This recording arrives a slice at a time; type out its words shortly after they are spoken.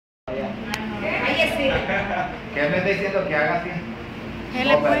¿Qué me está diciendo que haga así? ¿Qué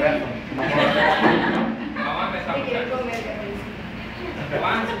le puede? Vamos a empezar.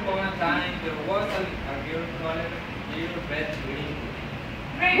 Once upon a time, there was a girl called Little Red Green.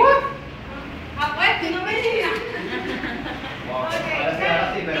 What? Apuesto, no me digas. Ahora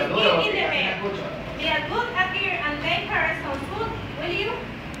sí, pero duro, porque Be casi no escucho. a good appear and make her some food, will you?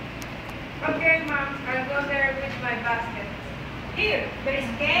 Okay, Mom, I'll go there with my basket. Here, there is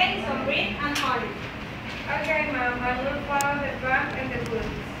cake, some bread, and honey. Okay, Mom, I will follow the path and the woods.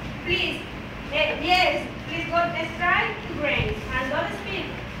 Please, yes, please don't strike the grains and don't speak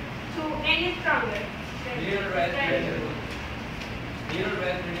to any stronger. Little Red Green Hood. Little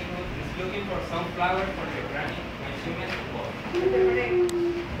Red Green Hood is looking for some flowers for your granny when she makes the ball.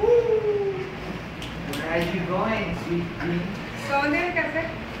 Where are you going, sweet pea? ¿Dónde hay que hacer?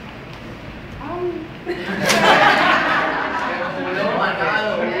 Lobo malvado,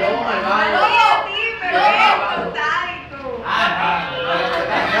 lobo malvado. Oye, a ti, pero es tácito.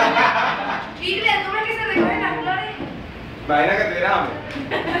 Dile, ¿tú ves que se recogen las flores? Imagina que tuviera hambre.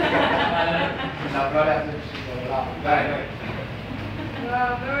 La flor es Dale.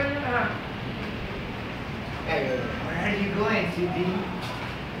 Where are you going, sweet pea?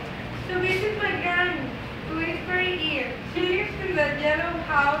 To visit my granny, who is very ill. She lives in the yellow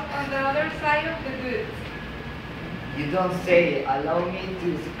house on the other side of the woods. You don't say, allow me to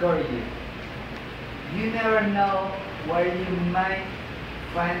escort you. You never know where you might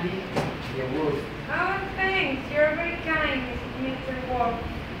find it in the woods. Oh, thanks. You're very kind, Mr. Wolf.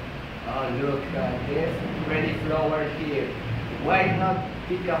 Oh, look, there's pretty flower here. Why not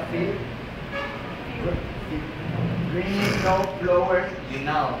pick a few? Green no flowers, you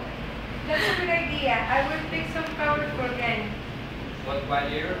know. That's a good idea. I will pick some flowers for Granny. But while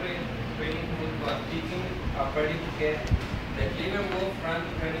Little Red Green Hood was picking a pretty bouquet, the clever wolf ran to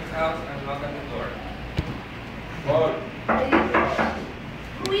Granny's house and knocked at the door. Gol.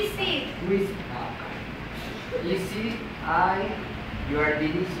 Who is it? Who is you see, you are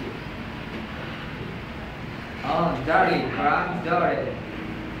delicious. Oh, darling, granddaughter.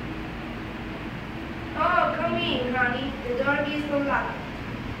 Oh, come in, honey. The door is unlocked.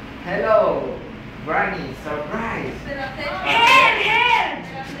 Hello, Granny, surprise. ¡Help!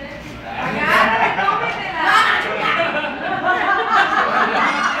 ¡Agárrala, cómetela!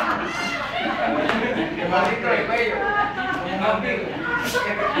 Qué bonito el cuello.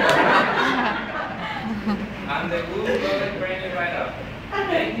 And the wolf loaded Granny right up.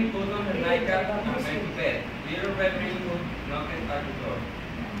 Then he put on her nightcap and went to bed. Little Red Green Hood knocked at the door.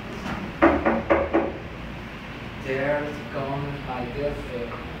 There's come my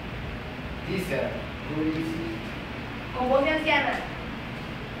dessert. Dessert, who is it? Con voz de anciana.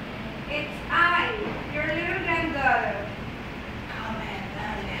 It's I, your little granddaughter. Come in,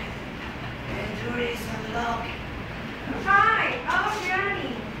 darling. The door is unlocked. Hi, oh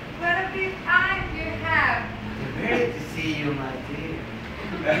Granny. What a big eyes you have. Very to see you, my dear.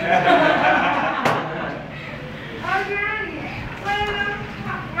 Oh Granny, what a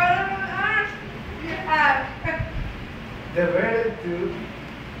arms you have. The better to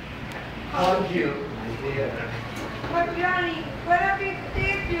hold you, my dear. But Granny, what a big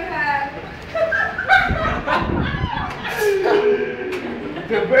teeth you have.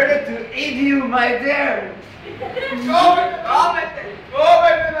 The better to eat you, my dear. ¡Cómete!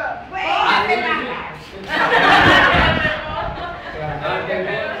 ¡Cómetela! And the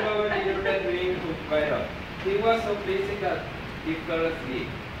wolf lowered Little Red Green Hood right up. He was so busy that he fell asleep.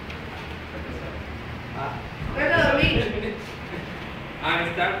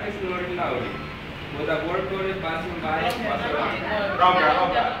 And started snoring loudly. But a worker passing by was alarmed. Ronca,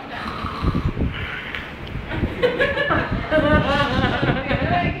 ronca.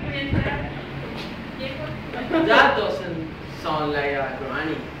 That doesn't sound like a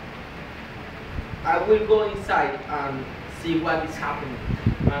granny. I will go inside and see what is happening.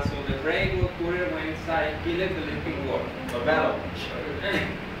 And so the brave wolf went inside, killed the living wolf. Barbelo.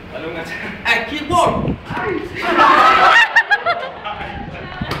 Dale un hacha. A keyboard!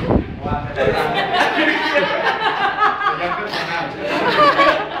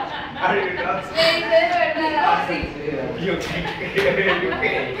 Are you nuts? You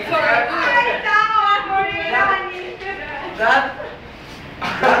That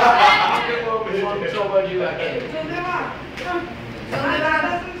won't trouble you again.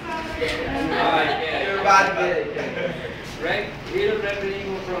 You're bad, man. Right? Little Red Green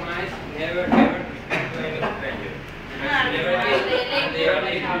Hood promised never ever to speak to any stranger. Never did, and they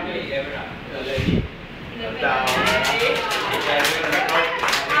only happily ever after. Down.